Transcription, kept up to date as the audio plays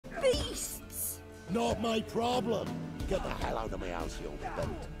Not my problem. Get the hell out of my house, you old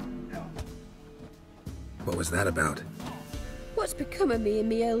bent. What was that about? What's become of me in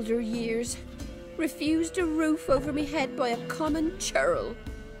me elder years? Refused a roof over me head by a common churl.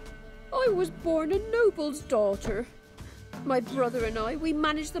 I was born a noble's daughter. My brother and I, we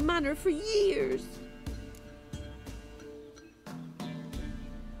managed the manor for years.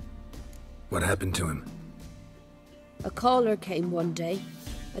 What happened to him? A caller came one day.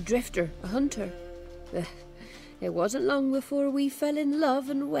 A drifter, a hunter. It wasn't long before we fell in love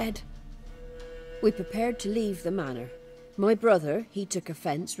and wed. We prepared to leave the manor. My brother, he took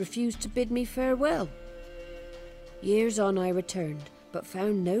offence, refused to bid me farewell. Years on I returned, but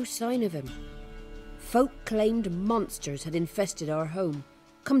found no sign of him. Folk claimed monsters had infested our home,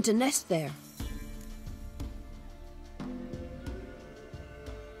 come to nest there.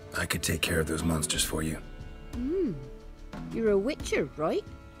 I could take care of those monsters for you. You're a witcher, right?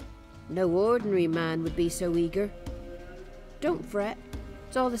 No ordinary man would be so eager. Don't fret.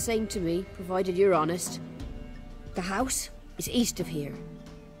 It's all the same to me, provided you're honest. The house is east of here.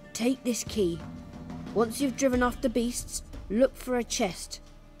 Take this key. Once you've driven off the beasts, look for a chest.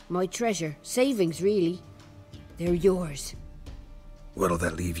 My treasure. Savings, really. They're yours. What'll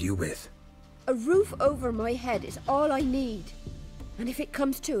that leave you with? A roof over my head is all I need. And if it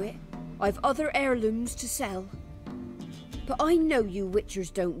comes to it, I've other heirlooms to sell. But I know you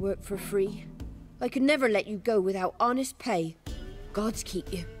witchers don't work for free. I could never let you go without honest pay. Gods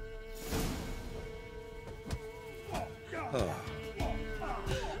keep you.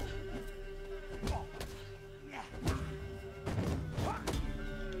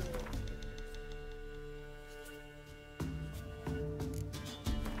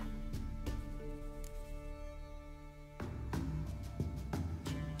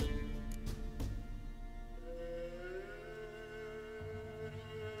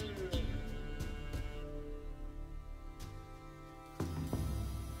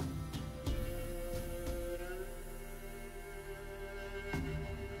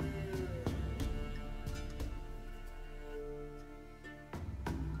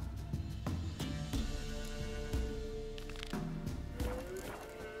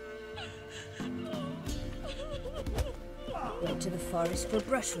 Went to the forest for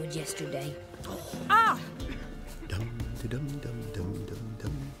brushwood yesterday. Ah!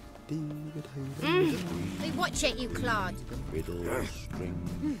 We watch it, you clod. Riddle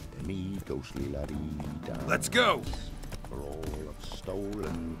string, me ghostly laddie. Let's go! For all of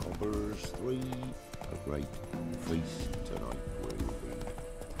stolen coppers three, a great feast tonight will be.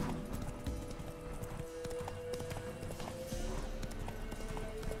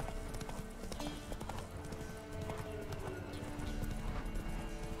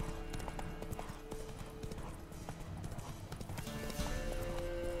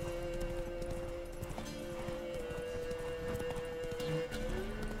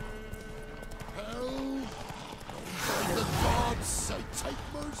 Take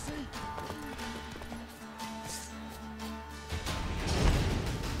mercy!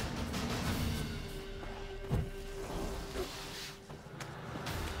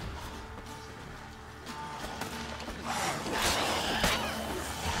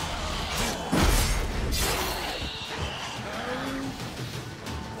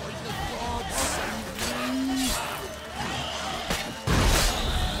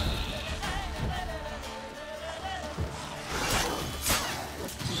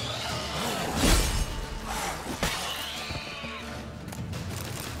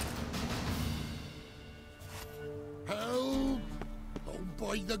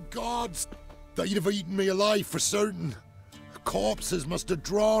 By the gods! They'd have eaten me alive for certain. Corpses must have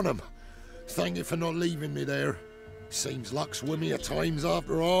drawn them. Thank you for not leaving me there. Seems luck's with me at times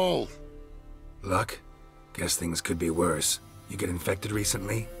after all. Luck? Guess things could be worse. You get infected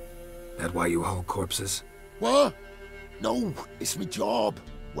recently? That why you haul corpses? What? No, it's my job.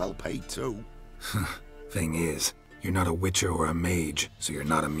 Well paid too. Thing is, you're not a witcher or a mage, so you're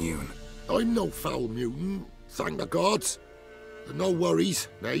not immune. I'm no foul mutant, thank the gods. No worries,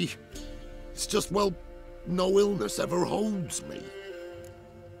 nay. It's just, well, no illness ever holds me.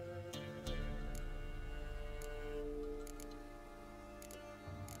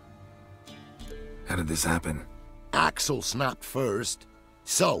 How did this happen? Axle snapped first.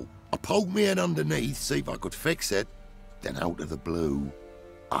 So, I poked me in underneath, see if I could fix it. Then out of the blue,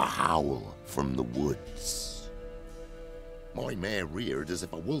 a howl from the woods. My mare reared as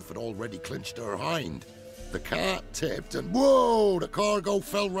if a wolf had already clinched her hind. The cart tipped and whoa, the cargo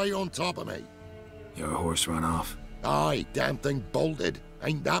fell right on top of me. Your horse run off? Aye, damn thing bolted.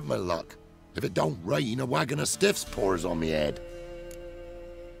 Ain't that my luck? If it don't rain, a wagon of stiffs pours on me head.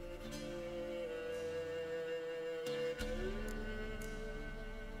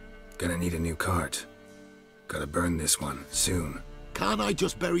 Gonna need a new cart. Gotta burn this one, soon. Can't I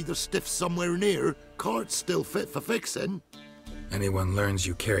just bury the stiff somewhere near? Cart's still fit for fixing. Anyone learns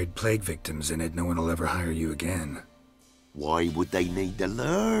you carried plague victims in it, no one will ever hire you again. Why would they need to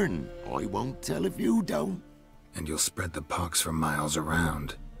learn? I won't tell if you don't. And you'll spread the pox for miles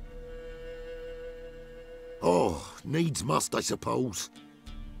around. Oh, needs must, I suppose.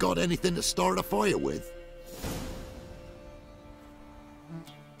 Got anything to start a fire with?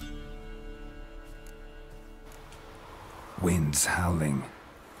 Winds howling.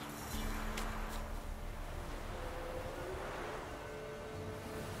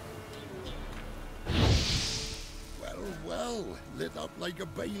 Well, well, lit up like a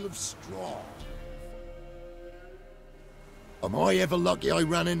bale of straw. Am I ever lucky I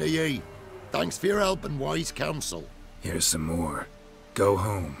ran into ye? Thanks for your help and wise counsel. Here's some more. Go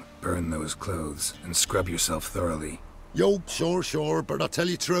home, burn those clothes, and scrub yourself thoroughly. Yo, sure, but I tell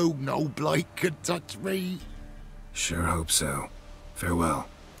you true, no blight could touch me. Sure hope so. Farewell.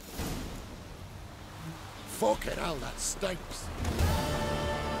 Fuck it, hell, that stinks.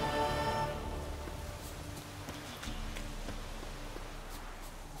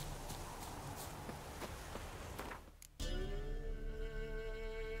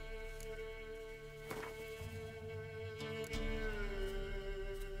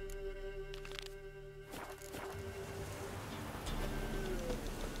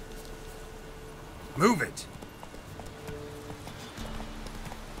 Move it!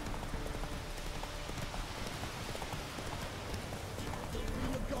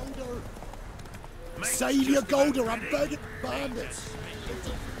 Save your Golder, I'm begging bandits.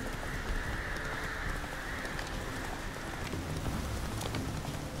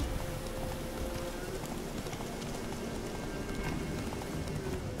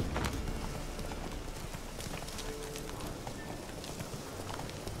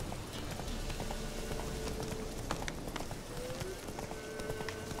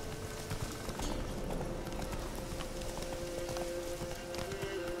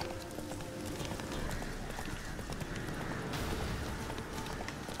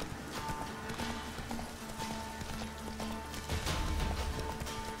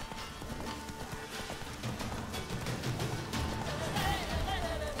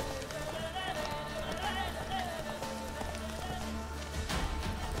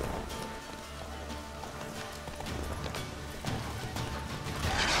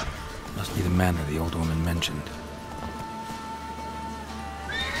 Must be the manor the old woman mentioned.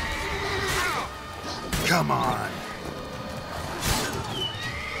 Come on.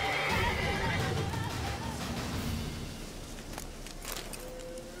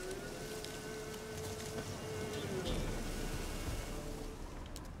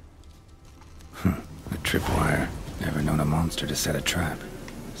 A tripwire. Never known a monster to set a trap.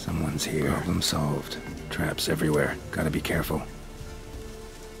 Someone's here. Problem solved. Traps everywhere. Gotta be careful.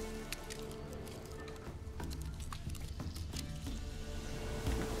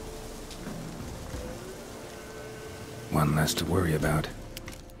 One less to worry about.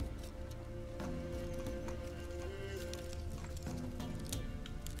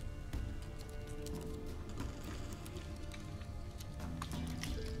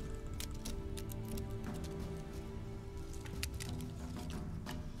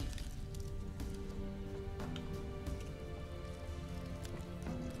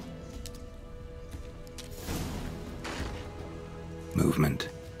 Movement.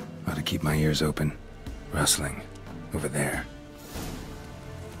 Ought to keep my ears open. Rustling. Over there.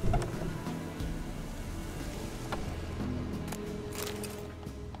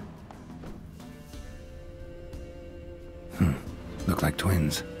 Look like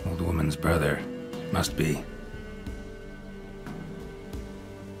twins. Old woman's brother. Must be.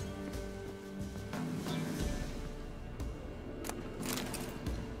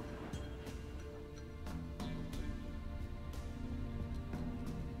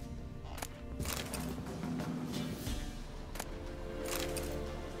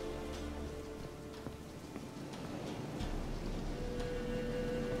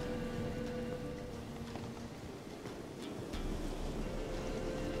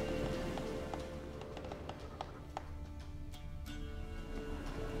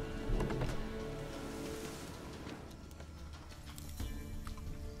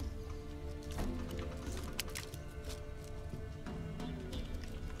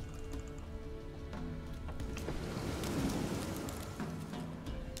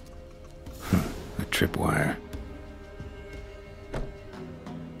 Tripwire.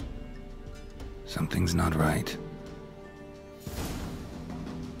 Something's not right.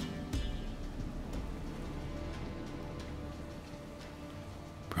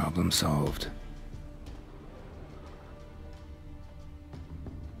 Problem solved.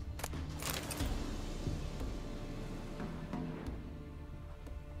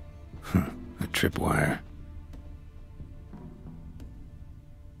 A tripwire.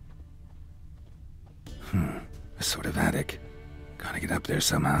 A sort of attic. Gotta get up there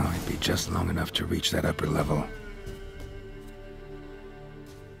somehow. It'd be just long enough to reach that upper level.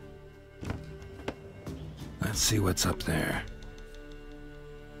 Let's see what's up there.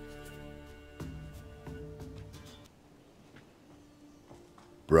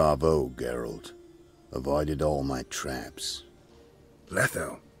 Bravo, Geralt. Avoided all my traps.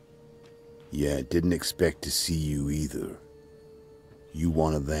 Letho. Yeah, didn't expect to see you either. You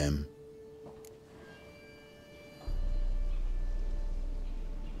one of them?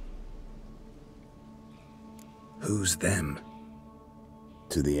 Who's them?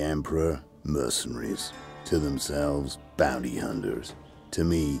 To the Emperor, mercenaries. To themselves, bounty hunters. To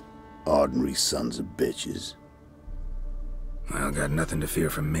me, ordinary sons of bitches. Well, got nothing to fear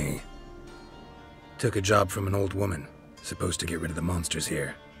from me. Took a job from an old woman. Supposed to get rid of the monsters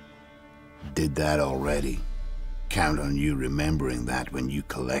here. Did that already. Count on you remembering that when you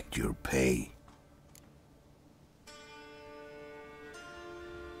collect your pay.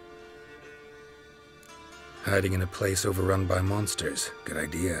 Hiding in a place overrun by monsters. Good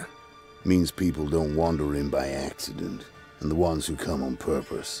idea. Means people don't wander in by accident. And the ones who come on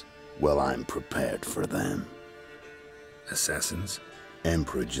purpose, well, I'm prepared for them. Assassins?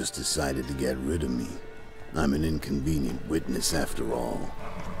 Emperor just decided to get rid of me. I'm an inconvenient witness after all.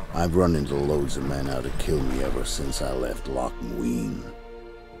 I've run into loads of men out to kill me ever since I left Loch Muin.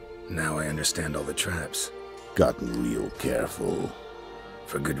 Now I understand all the traps. Gotten real careful.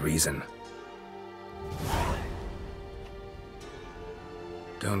 For good reason.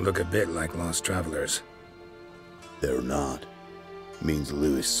 Don't look a bit like lost travelers. They're not. Means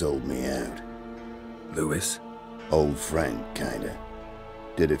Lewis sold me out. Lewis? Old friend, kinda.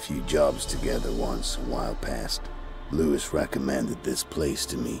 Did a few jobs together once, a while past. Lewis recommended this place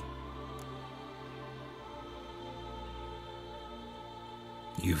to me.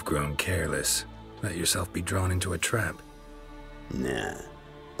 You've grown careless. Let yourself be drawn into a trap. Nah.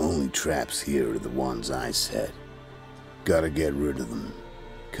 Only traps here are the ones I set. Gotta get rid of them.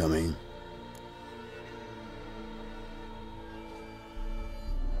 Coming?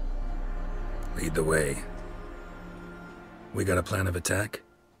 Lead the way. We got a plan of attack?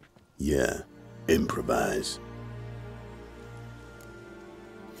 Yeah. Improvise.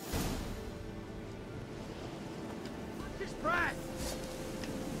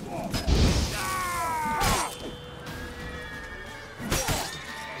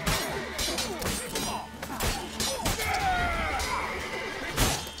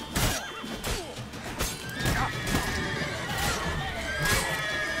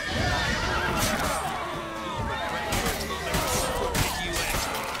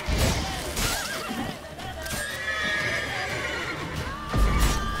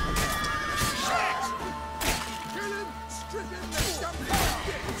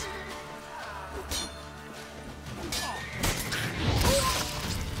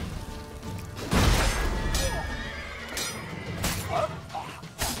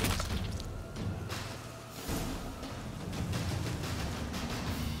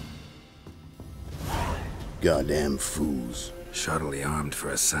 Goddamn fools. Shoddily armed for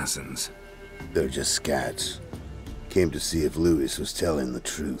assassins. They're just scats. Came to see if Lewis was telling the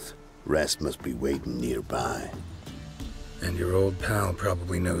truth. Rest must be waiting nearby. And your old pal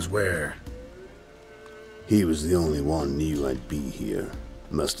probably knows where. He was the only one knew I'd be here.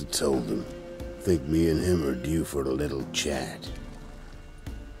 Must have told him. Think me and him are due for a little chat.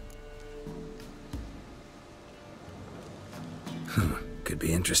 Could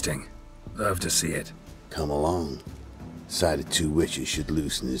be interesting. Love to see it. Come along. Sight of two witches should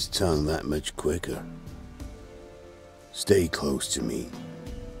loosen his tongue that much quicker. Stay close to me.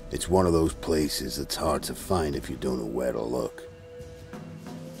 It's one of those places that's hard to find if you don't know where to look.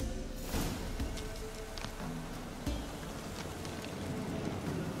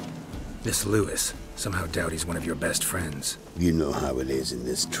 This Lewis. Somehow doubt he's one of your best friends. You know how it is in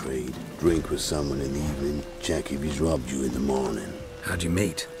this trade. Drink with someone in the evening, check if he's robbed you in the morning. How'd you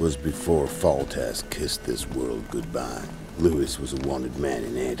meet? Was before Foltest kissed this world goodbye. Lewis was a wanted man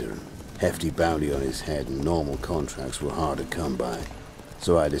in Aedirn. Hefty bounty on his head and normal contracts were hard to come by.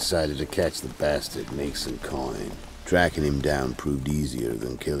 So I decided to catch the bastard and make some coin. Tracking him down proved easier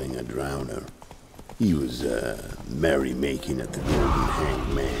than killing a drowner. He was, merry-making at the Golden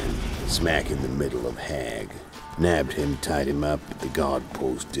Hanged Man, smack in the middle of Hag. Nabbed him, tied him up, but the guard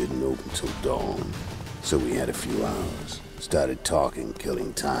post didn't open till dawn. So we had a few hours. Started talking,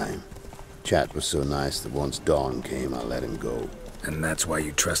 killing time. Chat was so nice that once dawn came, I let him go. And that's why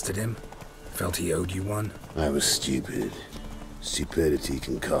you trusted him? Felt he owed you one? I was stupid. Stupidity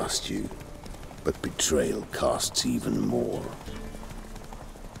can cost you, but betrayal costs even more.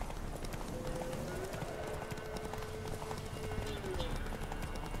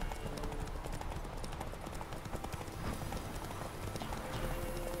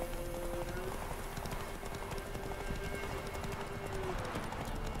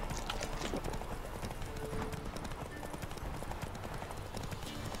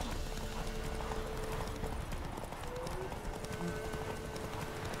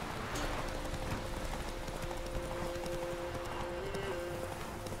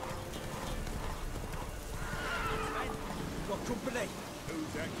 Company.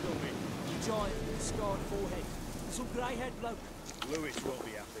 Who's that coming? The giant with the scarred forehead. Some grey-haired bloke. Lewis won't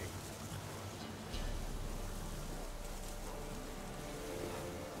be happy.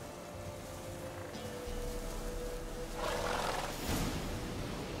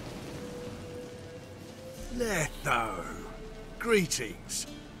 Letho. Greetings.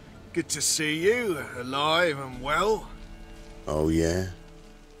 Good to see you, alive and well. Oh, yeah?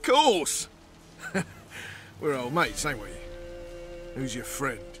 Course! We're old mates, ain't we? Who's your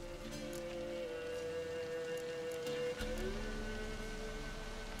friend?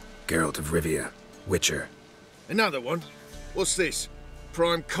 Geralt of Rivia, Witcher. Another one? What's this?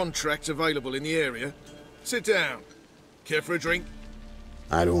 Prime contract available in the area? Sit down. Care for a drink?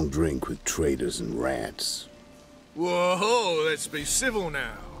 I don't drink with traitors and rats. Whoa, let's be civil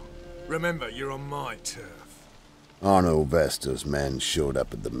now. Remember, you're on my turf. Arno Vestor's men showed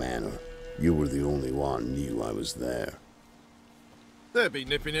up at the manor. You were the only one knew I was there. They'll be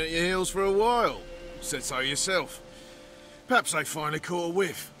nipping at your heels for a while. Said so yourself. Perhaps they finally caught a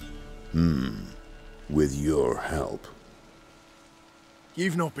whiff. With your help.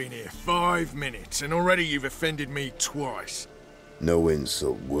 You've not been here 5 minutes, and already you've offended me twice. No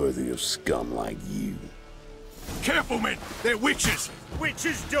insult worthy of scum like you. Careful, men! They're witches!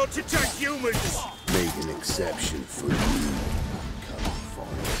 Witches don't attack humans! Make an exception for you. Come for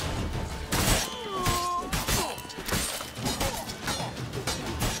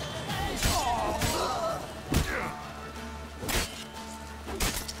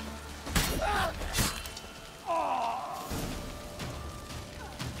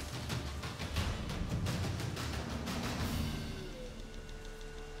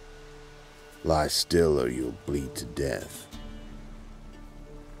Lie still or you'll bleed to death.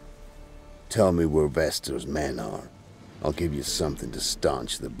 Tell me where Vestor's men are. I'll give you something to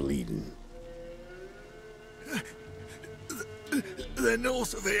staunch the bleeding. They're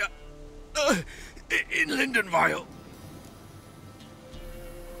north of here. In Lindenvale.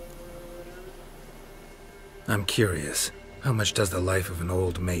 I'm curious. How much does the life of an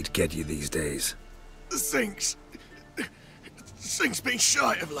old mate get you these days? Things been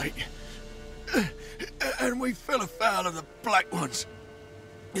shy of late. And we fell afoul of the Black Ones.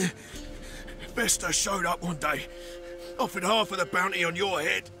 Vestor showed up one day, offered half of the bounty on your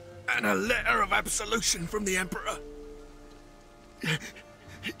head, and a letter of absolution from the Emperor.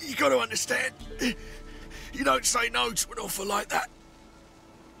 You gotta understand, you don't say no to an offer like that.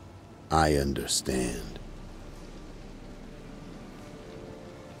 I understand.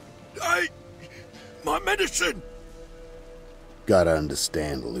 Hey, my medicine! Gotta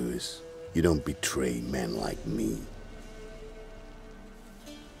understand, Lewis. You don't betray men like me.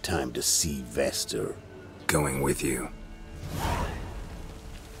 Time to see Vestor. Going with you.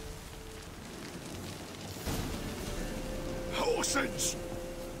 Horsens!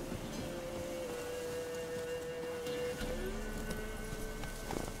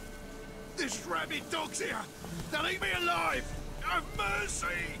 This rabid dog's here! They'll eat me alive! Have mercy!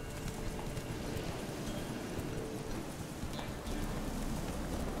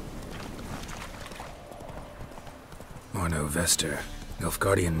 Arno Vestor.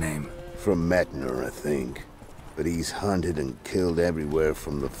 Nilfgaardian name. From Metner, I think. But he's hunted and killed everywhere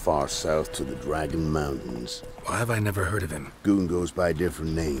from the far south to the Dragon Mountains. Why have I never heard of him? Goon goes by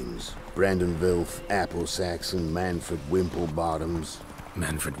different names. Brandon Vilf, Apple Saxon, Manfred Wimplebottoms.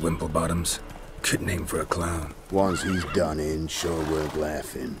 Manfred Wimplebottoms? Good name for a clown. Ones he's done in sure weren't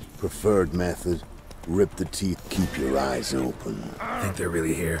laughing. Preferred method, rip the teeth, keep your eyes open. Think they're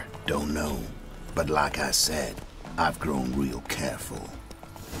really here? Don't know. But like I said, I've grown real careful.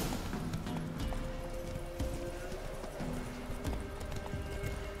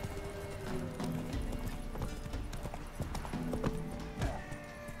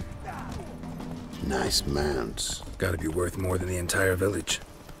 Nice mounts. Gotta be worth more than the entire village.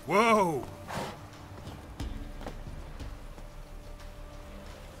 Whoa!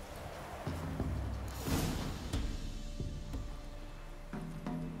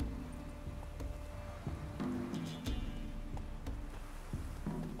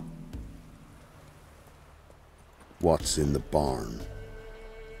 What's in the barn?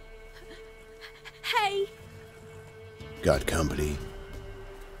 Hey! Got company?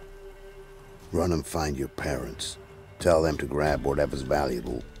 Run and find your parents. Tell them to grab whatever's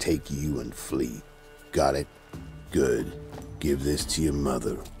valuable, take you and flee. Got it? Good. Give this to your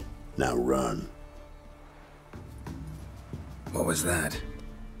mother. Now run. What was that?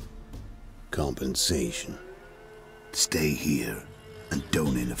 Compensation. Stay here and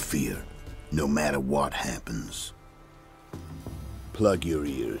don't interfere, no matter what happens. Plug your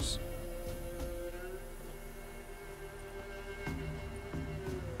ears.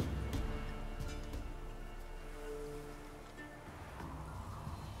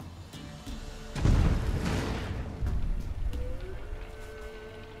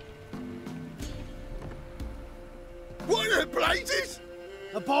 What the blazes?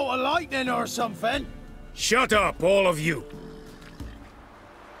 A bolt of lightning or something? Shut up, all of you!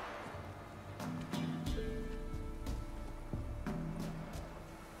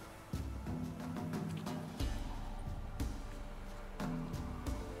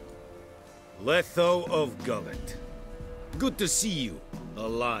 Letho of Gullet. Good to see you,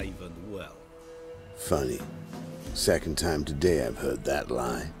 alive and well. Funny. Second time today I've heard that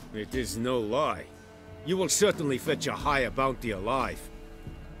lie. It is no lie. You will certainly fetch a higher bounty alive.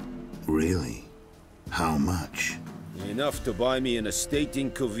 Really? How much? Enough to buy me an estate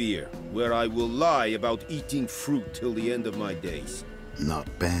in Kovir, where I will lie about eating fruit till the end of my days. Not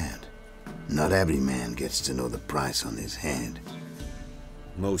bad. Not every man gets to know the price on his head.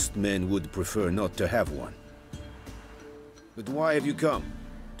 Most men would prefer not to have one. But why have you come?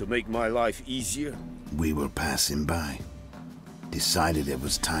 To make my life easier? We were passing by. Decided it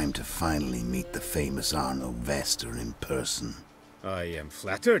was time to finally meet the famous Arno Vester in person. I am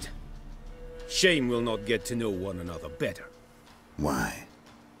flattered. Shame we'll not get to know one another better. Why?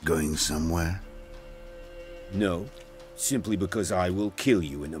 Going somewhere? No, simply because I will kill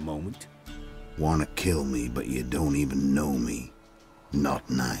you in a moment. Wanna kill me, but you don't even know me. Not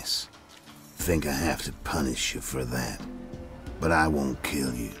nice. Think I have to punish you for that. But I won't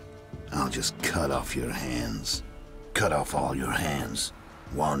kill you. I'll just cut off your hands. Cut off all your hands,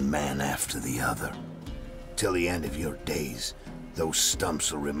 one man after the other. Till the end of your days, those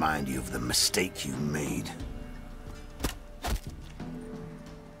stumps will remind you of the mistake you made.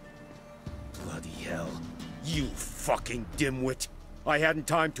 Bloody hell. You fucking dimwit. I hadn't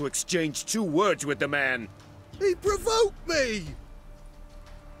time to exchange 2 words with the man. He provoked me!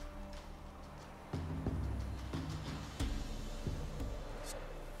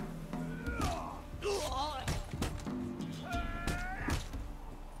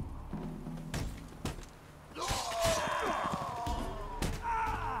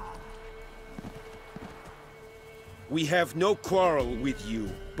 We have no quarrel with you,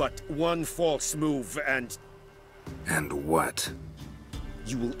 but one false move and And what?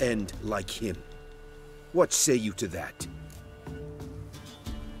 you will end like him. What say you to that?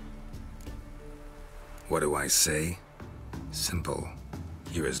 What do I say? Simple.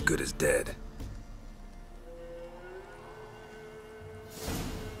 You're as good as dead.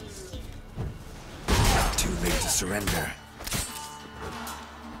 Too late to surrender.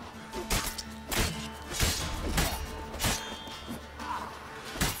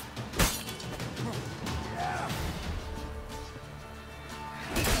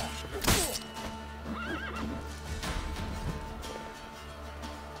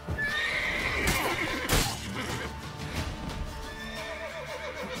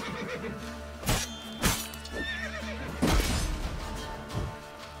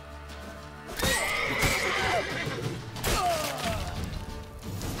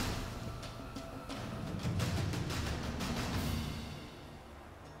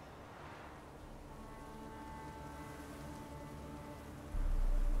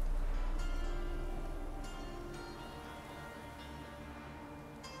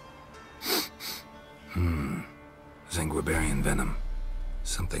 Zinguibarian venom.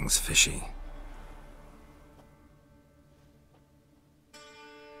 Something's fishy.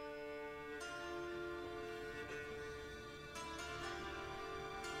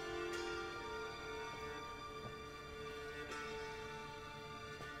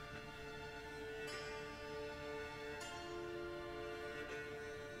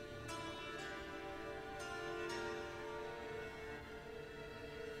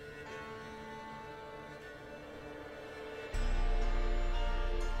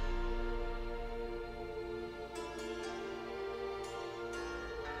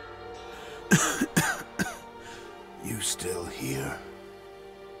 You still here?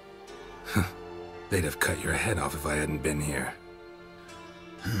 They'd have cut your head off if I hadn't been here.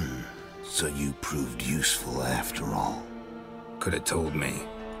 So So you proved useful after all. Could have told me.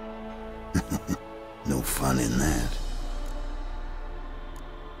 No fun in that.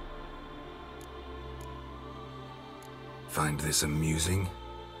 Find this amusing?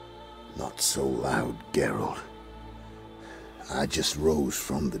 Not so loud, Geralt. I just rose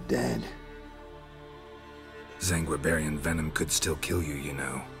from the dead. Zanguibarian venom could still kill you, you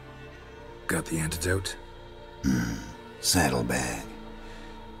know. Got the antidote? Saddlebag.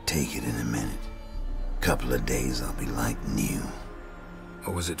 Take it in a minute. Couple of days I'll be like new.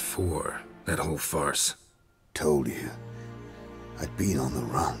 What was it for, that whole farce? Told you. I'd been on the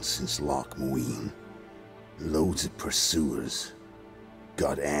run since Loch Muin. Loads of pursuers.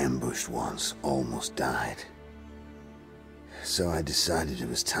 Got ambushed once, almost died. So I decided it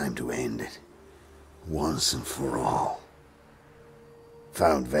was time to end it. Once and for all.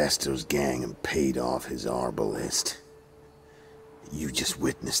 Found Vestor's gang and paid off his arbalist. You just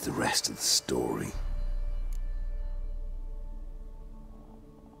witnessed the rest of the story.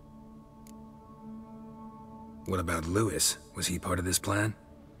 What about Lewis? Was he part of this plan?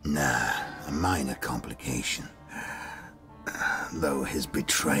 Nah, a minor complication. Though his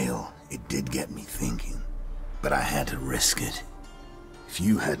betrayal, it did get me thinking. But I had to risk it. If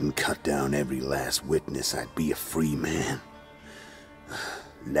you hadn't cut down every last witness, I'd be a free man.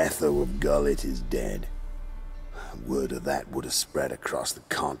 Letho of Gullet is dead. Word of that would have spread across the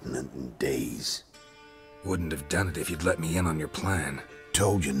continent in days. Wouldn't have done it if you'd let me in on your plan.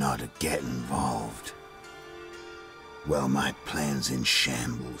 Told you not to get involved. Well, my plan's in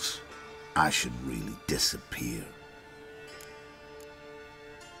shambles. I should really disappear.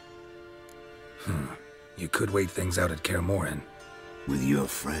 You could wait things out at Kaer Morhen. With your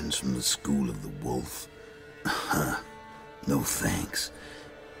friends from the School of the Wolf? No thanks.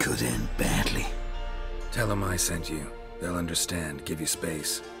 Could end badly. Tell them I sent you. They'll understand, give you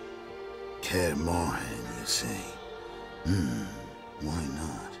space. Kaer Morhen, you say? Why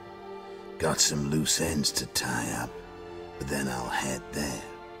not? Got some loose ends to tie up, but then I'll head there.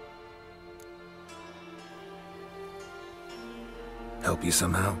 Help you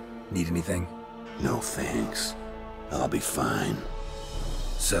somehow? Need anything? No thanks. I'll be fine.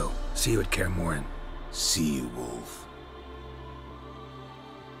 So, see you at Kaer Morhen. See you, Wolf.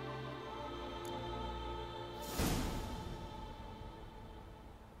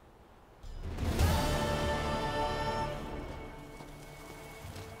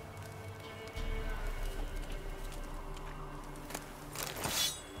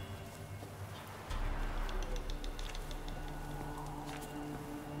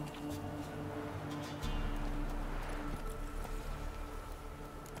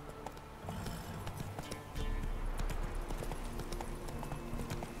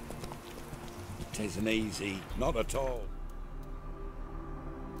 Tisn't easy, not at all.